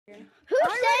Who's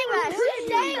saying that? Who's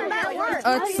saying that word?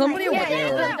 Somebody over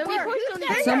there.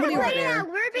 Somebody over there.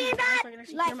 We're being bad.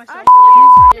 Like,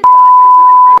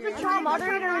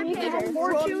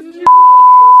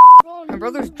 My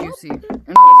brother's Juicy. Or no, sorry,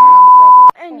 not brother.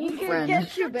 And you can Friend.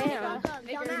 get you banned.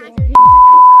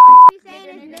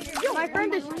 My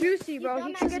friend is Juicy, bro.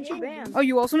 He can get you banned. Oh,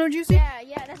 you also know Juicy?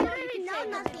 Yeah, that's not even know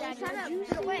nothing. Shut up.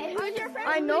 Who's your friend?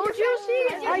 I know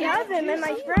Juicy. I have him and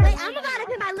my friend. Wait, I'm about to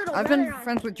put my little I've been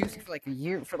friends with Juicy for like a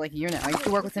year now. I used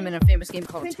to work with him in a famous game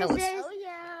called Tellus. Oh,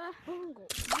 yeah.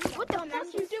 What the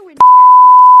fuck you doing?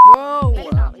 Whoa!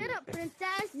 Shut up,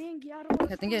 princess.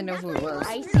 I think I know who it was.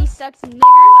 Icy sucks niggers.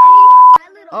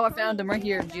 Oh, I found him right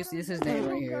here. Juicy, this is his name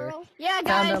right here. Yeah,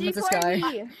 Found guys, him. It's this guy.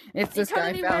 It's this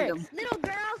guy. Found him. Little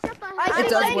girl, shut the It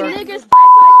does work. Niggas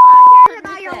 555.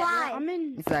 About your life. I'm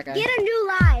in. It's that guy. Get a new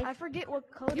life. I forget what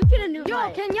code. You get a new Yo,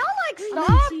 life. can y'all like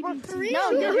stop? For real?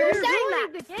 No, You're you're saying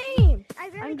ruining the game.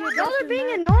 Y'all are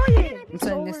being annoying. I'm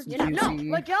saying this to No, Juicy.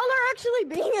 like y'all are actually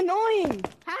being annoying.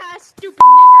 Haha, stupid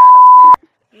nigger, I don't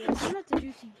care. I'm not the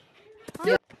Juicy.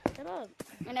 Yeah. Shut up.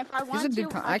 And if I He's a want good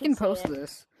to, I can post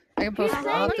this. I can post. I'll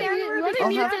have to,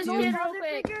 I'll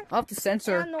have to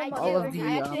censor all of the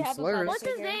slurs, What's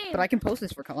his name? but I can post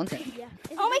this for content.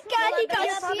 Oh my god, he got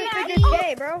It's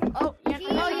gay, bro. Oh,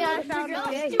 yeah, I found out.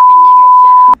 Gay. Stupid nigger,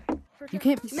 shut up. You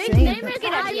can't be His saying name that. is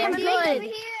I am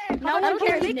good. No one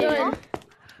cares, nigger.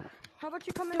 How about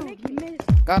you come and make me?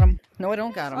 Got him. No, I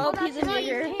don't got him. Oh, he's a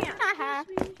nigger.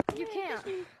 You can't.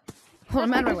 Hold on,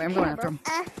 I'm out of my way. I'm going after him.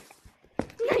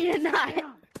 No, you're not.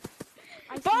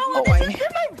 Oh, I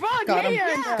got him.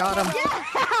 Got him. I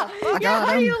got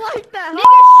How him. you like that?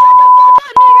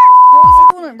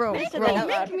 Bro,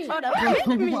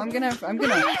 I'm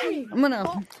gonna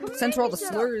censor all the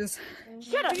slurs.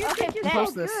 Shut up. Okay, And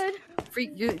post this.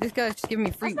 This guy's just giving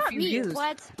me free views.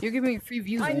 What? You're giving me free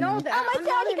views. I know that. Oh my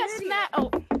god, he got smacked.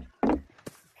 Oh.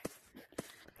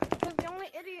 The only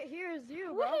idiot here is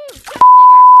you, bro.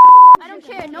 I don't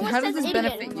care. No one How says does this idiot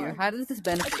benefit anymore. you? How does this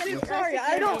benefit you? Sorry,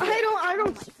 I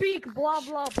don't speak blah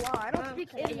blah blah. I don't speak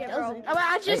idiot, bro. Oh,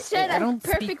 I just said I a don't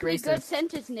speak perfectly good racist.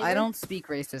 sentence, nigga. I don't speak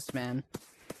racist, man.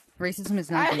 Racism is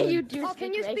not good. You do Oh,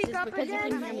 can you speak racist up because again?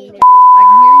 you can hear me. I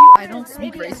can hear you. I don't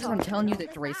speak racist. I'm telling you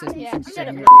that racism Yeah, is shut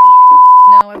up. insane.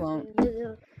 No, I won't.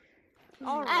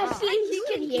 Actually, you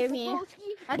can hear me.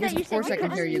 I Yes, thought you of course I said can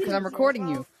hear you because I'm recording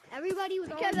you. everybody was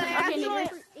Because I okay, actually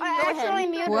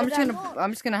muted Well, them.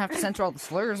 I'm just gonna have to censor all the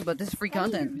slurs, but this is free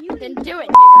content. then do it,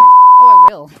 nigga. Oh,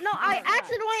 I will. No, I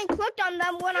accidentally clicked on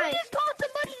them when I just called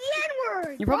somebody the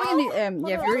N-word. You're probably gonna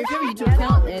yeah. If you have a YouTube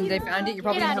account and they found it, you're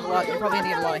probably gonna have a lot. You're probably gonna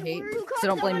get a lot of hate. So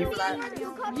don't blame me for that.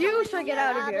 You should get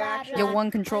out of here, actually. You're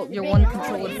one controller freak.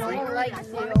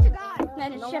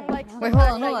 Wait,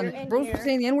 hold on. Bro's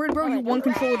saying the N-word, bro. You one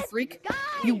controller freak.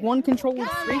 You one controller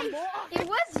freak. It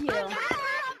was you.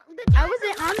 I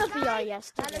wasn't on the VR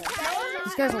yesterday.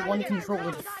 This guy's a one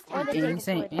controller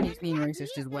freak, and he's being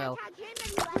racist as well.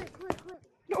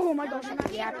 Oh my gosh. If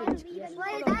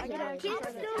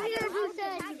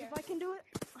I can do it.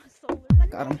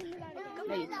 Got him.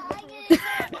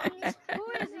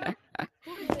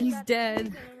 He's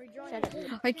dead.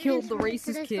 I killed the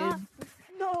racist kid.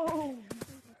 No.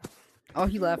 Oh,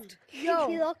 he left.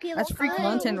 Yo. That's free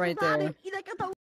content right there.